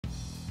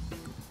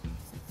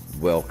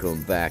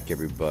Welcome back,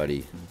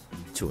 everybody,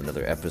 to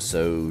another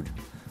episode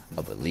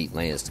of Elite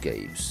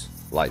Landscapes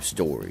Life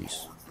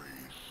Stories.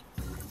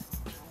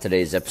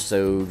 Today's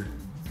episode,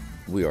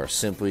 we are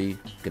simply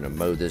going to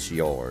mow this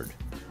yard.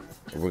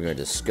 We're going to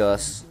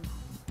discuss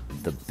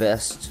the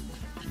best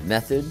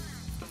method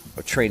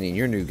of training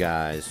your new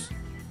guys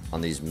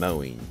on these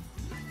mowing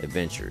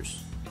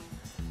adventures.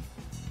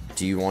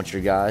 Do you want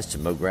your guys to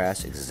mow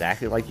grass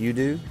exactly like you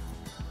do?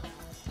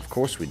 Of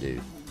course we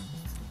do.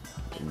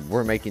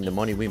 We're making the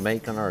money we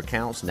make on our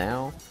accounts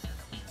now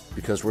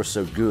because we're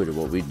so good at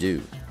what we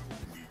do.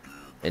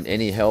 And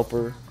any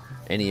helper,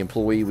 any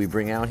employee we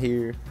bring out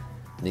here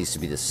needs to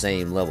be the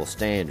same level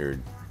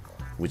standard,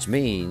 which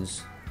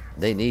means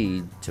they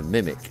need to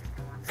mimic,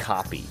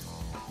 copy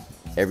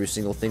every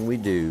single thing we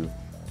do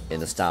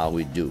in the style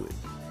we do it.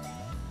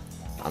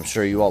 I'm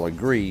sure you all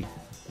agree.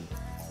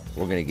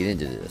 We're going to get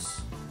into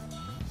this.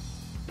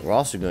 We're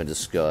also going to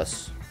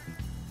discuss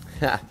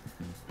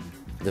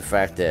the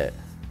fact that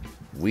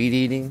weed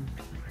eating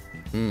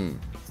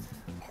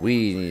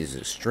is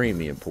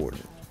extremely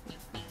important.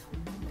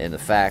 And the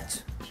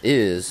fact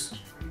is,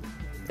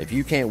 if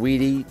you can't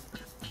weed eat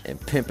and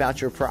pimp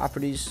out your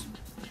properties,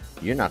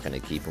 you're not going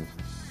to keep them.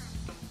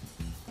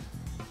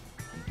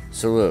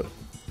 So look,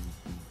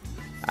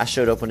 I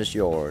showed up on this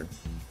yard.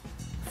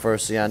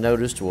 First thing I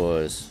noticed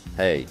was,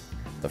 hey,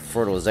 the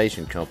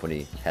fertilization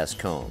company has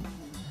come.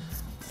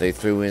 They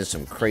threw in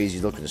some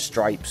crazy looking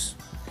stripes.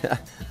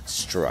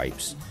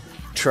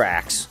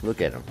 Tracks.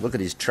 Look at them. Look at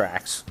these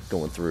tracks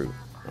going through.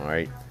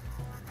 Alright.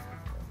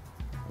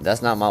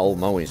 That's not my old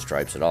mowing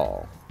stripes at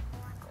all.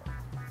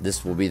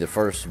 This will be the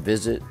first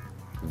visit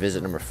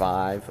number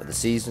 5 of the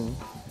season,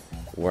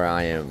 where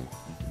I am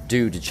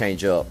due to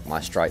change up my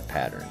stripe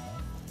pattern.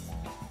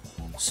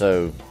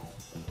 So,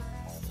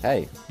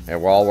 hey, they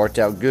were all worked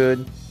out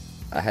good.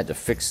 I had to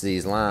fix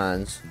these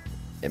lines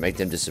and make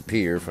them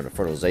disappear from the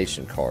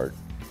fertilization cart.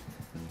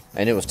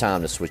 And it was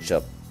time to switch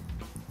up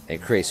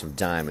and create some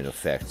diamond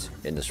effect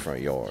in this front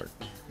yard.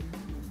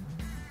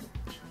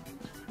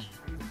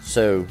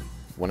 So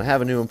when I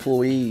have a new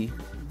employee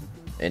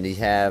and he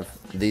have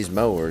these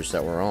mowers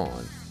that we're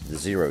on, the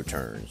 0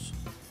 turns,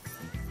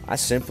 I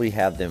simply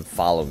have them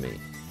follow me.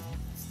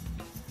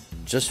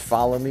 Just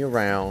follow me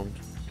around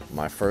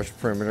my first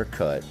perimeter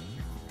cut.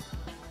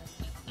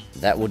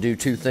 That will do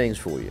 2 things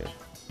for you.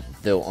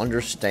 They'll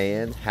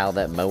understand how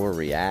that mower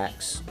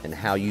reacts and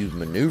how you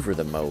maneuver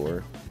the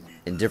mower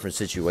in different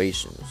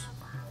situations.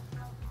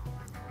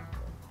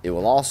 It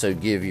will also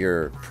give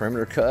your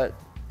perimeter cut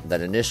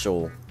that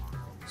initial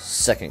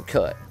second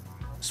cut,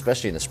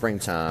 especially in the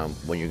springtime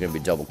when you're going to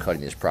be double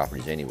cutting these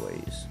properties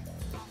anyways.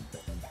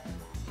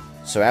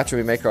 So after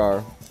we make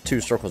our 2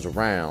 circles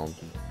around,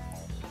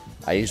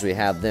 I usually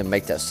have them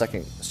make that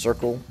second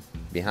circle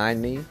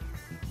behind me,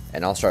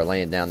 and I'll start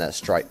laying down that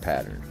stripe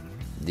pattern,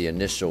 the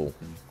initial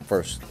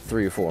first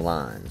 3 or 4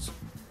 lines.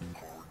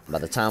 By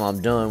the time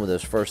I'm done with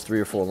those first 3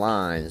 or 4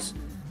 lines,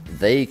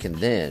 they can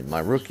then, my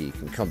rookie,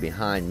 can come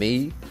behind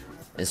me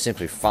and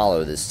simply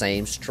follow the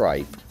same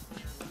stripe,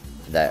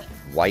 that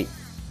white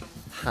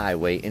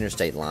highway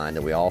interstate line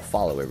that we all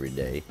follow every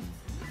day.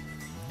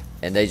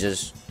 And they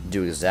just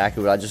do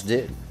exactly what I just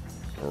did,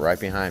 right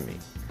behind me.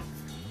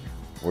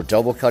 We're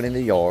double cutting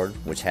the yard,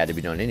 which had to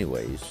be done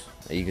anyways.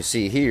 And you can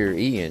see here,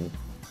 Ian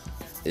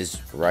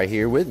is right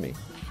here with me.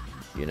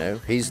 You know,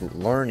 he's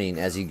learning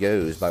as he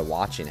goes by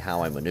watching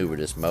how I maneuver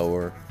this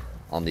mower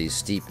on these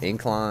steep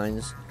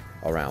inclines,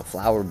 around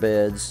flower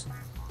beds,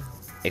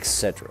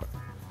 etc.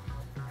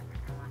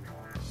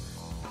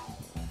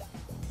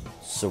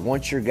 So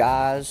once your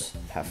guys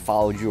have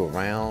followed you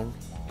around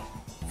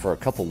for a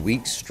couple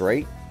weeks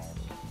straight,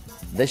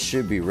 they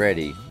should be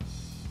ready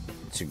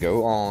to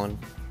go on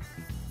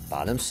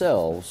by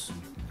themselves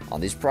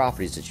on these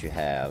properties that you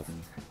have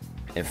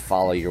and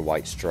follow your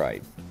white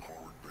stripe.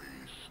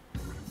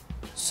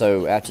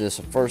 So after this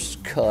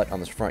first cut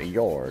on this front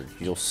yard,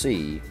 you'll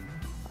see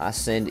I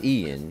send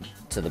Ian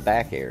to the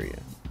back area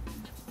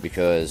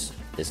because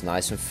it's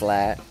nice and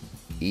flat,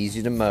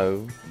 easy to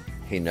mow.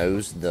 He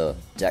knows the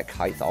deck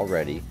height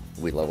already.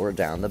 We lower it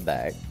down the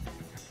back.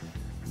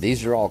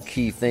 These are all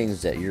key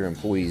things that your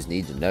employees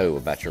need to know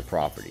about your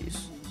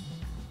properties.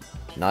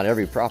 Not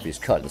every property is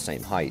cut the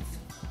same height,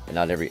 and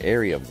not every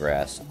area of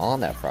grass on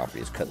that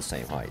property is cut the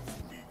same height.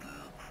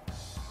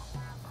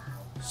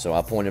 So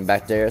I point him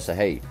back there and say,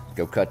 hey,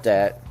 go cut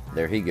that.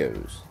 There he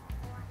goes.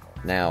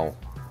 Now,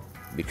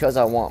 because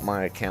I want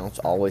my accounts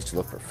always to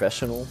look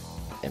professional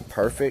and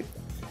perfect,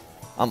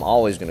 I'm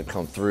always going to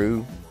come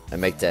through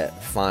and make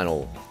that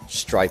final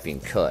striping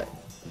cut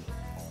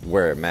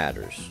where it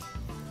matters.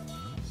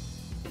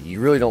 You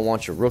really don't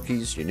want your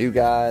rookies, your new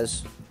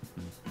guys,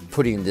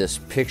 putting this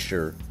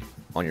picture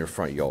on your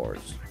front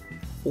yards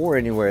or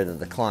anywhere that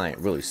the client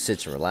really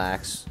sits and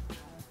relaxes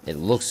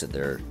and looks at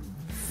their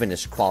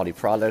finished quality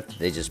product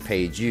they just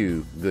paid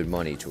you good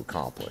money to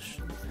accomplish.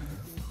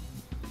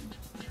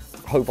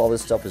 Hope all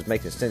this stuff is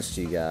making sense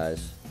to you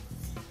guys,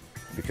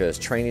 because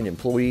training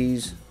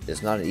employees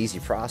is not an easy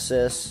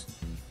process.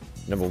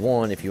 Number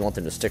one, if you want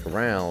them to stick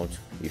around,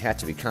 you have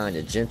to be kind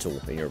and gentle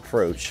in your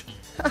approach.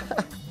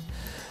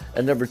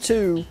 And number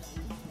two,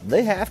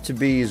 they have to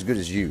be as good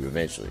as you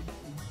eventually.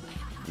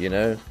 You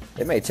know,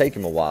 it may take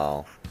them a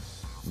while,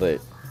 but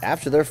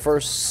after their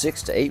first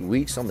 6 to 8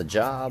 weeks on the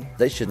job,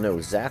 they should know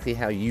exactly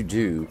how you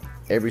do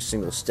every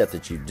single step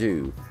that you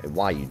do and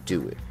why you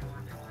do it.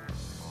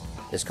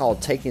 It's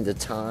called taking the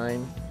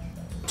time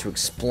to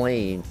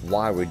explain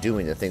why we're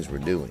doing the things we're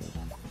doing.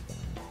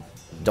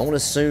 Don't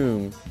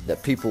assume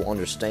that people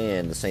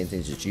understand the same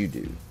things that you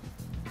do.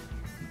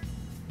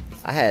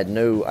 I had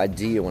no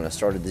idea when I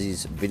started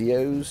these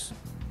videos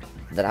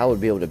that I would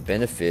be able to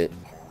benefit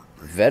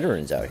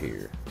veterans out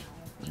here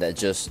that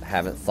just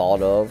haven't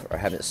thought of or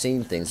haven't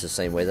seen things the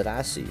same way that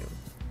I see them.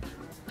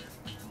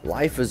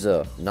 Life is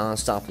a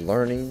non-stop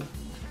learning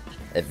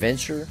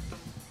adventure,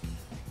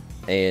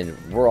 and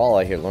we're all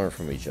out here learning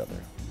from each other.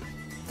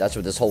 That's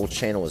what this whole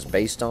channel is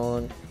based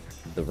on,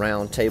 the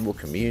round table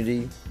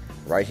community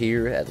right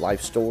here at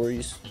Life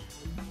Stories.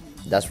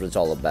 That's what it's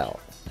all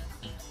about.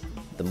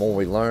 The more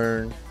we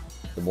learn,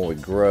 the more we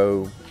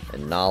grow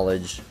in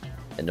knowledge,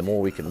 and the more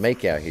we can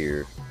make out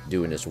here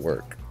doing this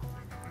work.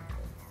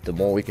 The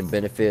more we can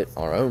benefit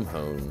our own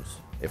homes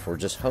if we're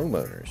just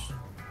homeowners.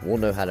 We'll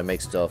know how to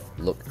make stuff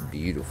look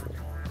beautiful.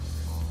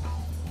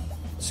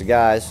 So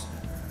guys,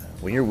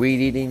 when you're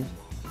weed eating,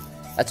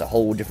 that's a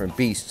whole different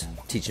beast,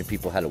 teaching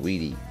people how to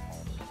weed eat.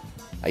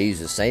 I use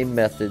the same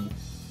method.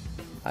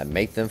 I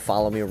make them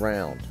follow me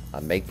around. I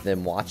make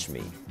them watch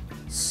me,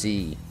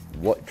 see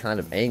what kind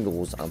of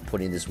angles I'm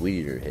putting this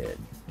weed eater head.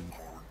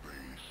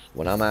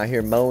 When I'm out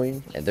here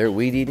mowing and they're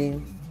weed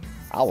eating,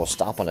 I will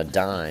stop on a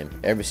dime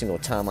every single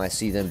time I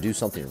see them do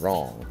something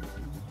wrong.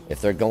 If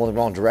they're going the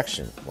wrong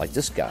direction, like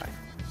this guy.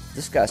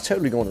 This guy's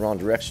totally going the wrong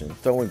direction,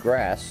 throwing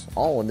grass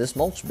all in this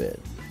mulch bed.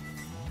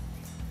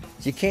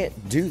 You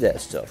can't do that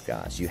stuff,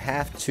 guys. You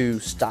have to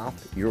stop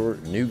your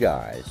new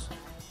guys,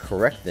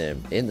 correct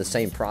them in the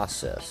same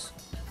process,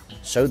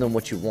 show them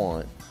what you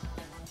want,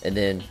 and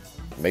then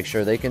make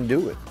sure they can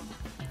do it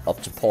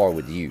up to par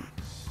with you.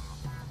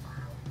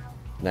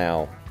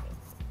 Now,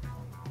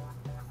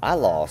 I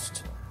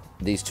lost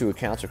these 2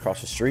 accounts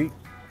across the street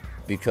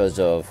because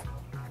of,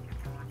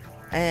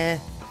 what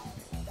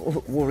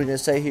are we going to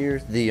say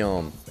here?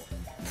 The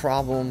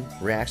problem,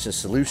 reaction,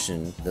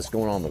 solution that's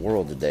going on in the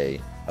world today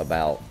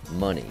about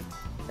money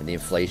and the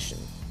inflation.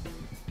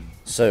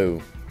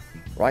 So,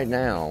 right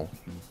now,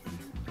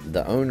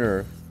 the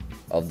owner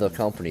of the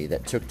company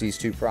that took these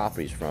 2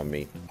 properties from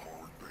me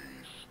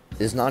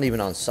is not even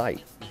on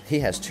site. He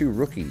has 2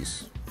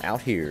 rookies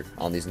out here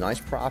on these nice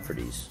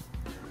properties,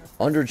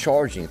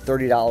 undercharging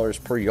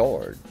 $30 per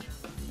yard.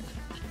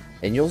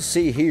 And you'll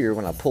see here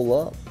when I pull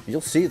up,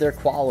 you'll see their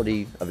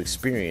quality of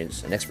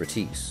experience and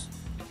expertise.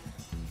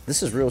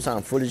 This is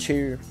real-time footage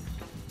here.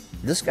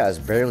 This guy's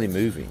barely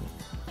moving.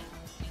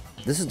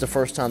 This is the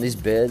first time these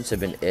beds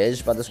have been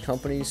edged by this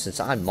company since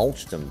I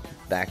mulched them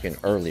back in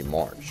early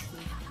March.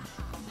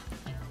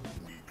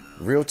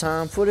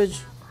 Real-time footage?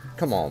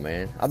 Come on,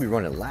 man. I'll be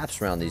running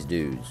laps around these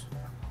dudes.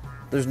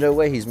 There's no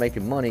way he's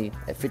making money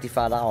at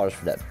 $55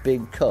 for that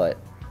big cut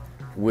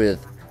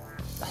with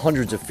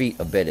hundreds of feet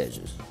of bed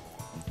edges.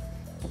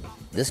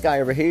 This guy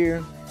over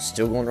here,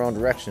 still going the wrong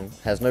direction,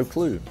 has no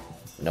clue.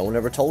 No one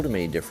ever told him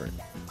any different.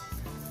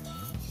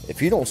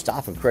 If you don't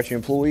stop and correct your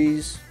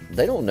employees,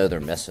 they don't know they're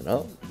messing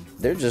up.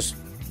 They're just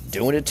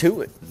doing it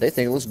to it. They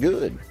think it looks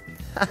good.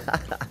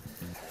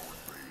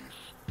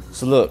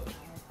 So look,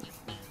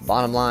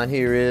 bottom line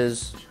here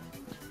is,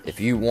 if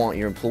you want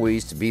your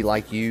employees to be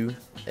like you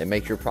and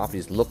make your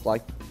properties look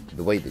like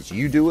the way that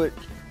you do it,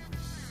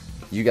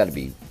 you got to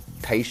be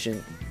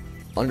patient,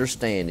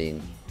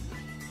 understanding,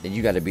 and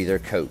you got to be their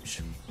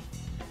coach.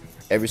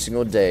 Every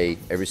single day,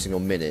 every single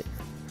minute,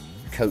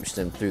 coach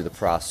them through the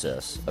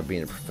process of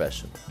being a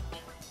professional.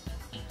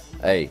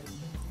 Hey,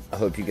 I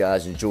hope you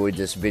guys enjoyed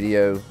this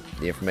video,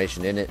 the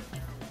information in it.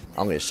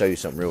 I'm going to show you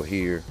something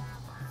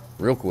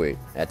real quick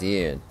at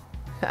the end.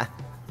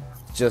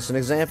 Just an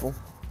example.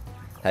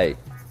 Hey,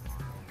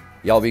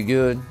 y'all be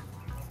good,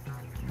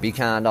 be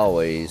kind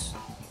always,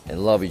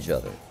 and love each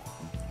other.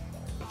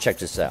 Check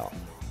this out.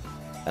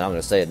 And I'm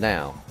going to say it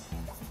now.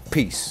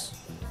 Peace,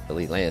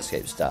 elite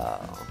landscape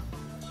style.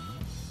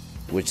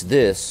 Which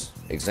this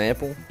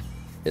example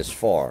is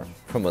far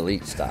from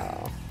elite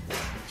style.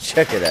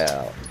 Check it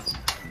out.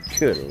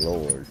 Good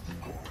Lord.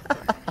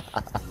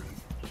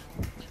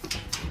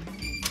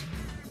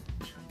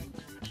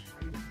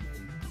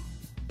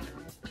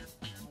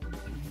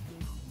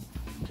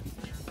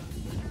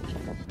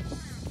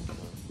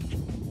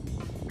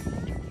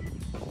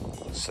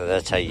 So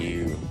that's how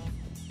you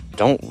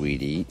don't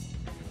weed eat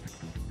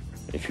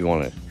if you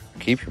want to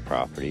keep your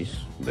properties,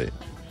 but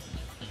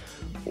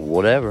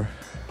whatever.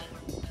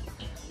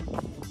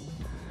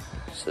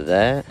 So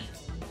that,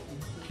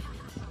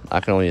 I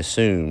can only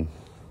assume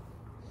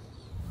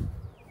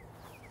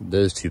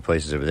those 2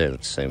 places over there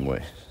look the same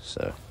way.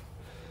 So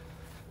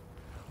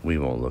we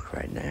won't look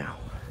right now.